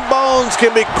 Human bones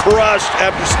can be crushed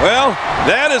after... Well,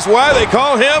 that is why they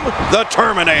call him the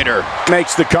Terminator.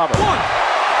 Makes the cover. 1,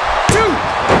 2.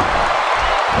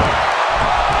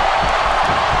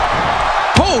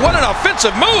 Oh, what an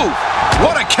offensive move.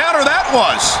 What a counter that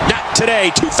was. Not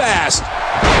today, too fast.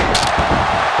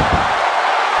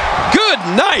 Good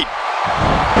night.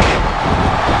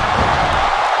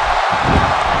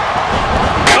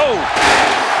 Oh.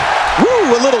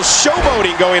 Woo, a little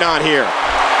showboating going on here.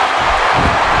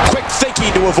 Quick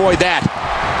thinking to avoid that.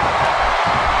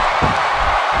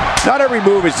 Not every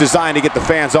move is designed to get the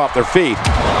fans off their feet.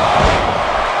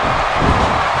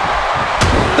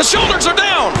 The shoulders are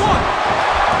down. 1,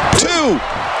 2.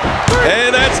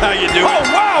 And that's how you do it. Oh,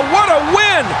 wow, what a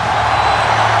win.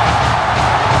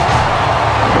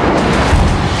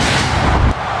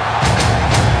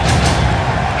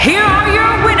 Here are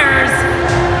your winners,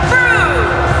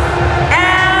 Bruce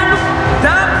and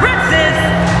the Princess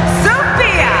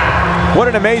Sophia. What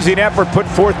an amazing effort put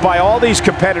forth by all these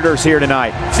competitors here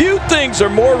tonight. Few things are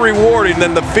more rewarding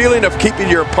than the feeling of keeping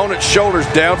your opponent's shoulders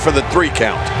down for the 3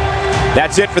 count.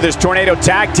 That's it for this Tornado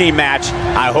Tag Team match.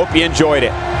 I hope you enjoyed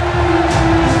it.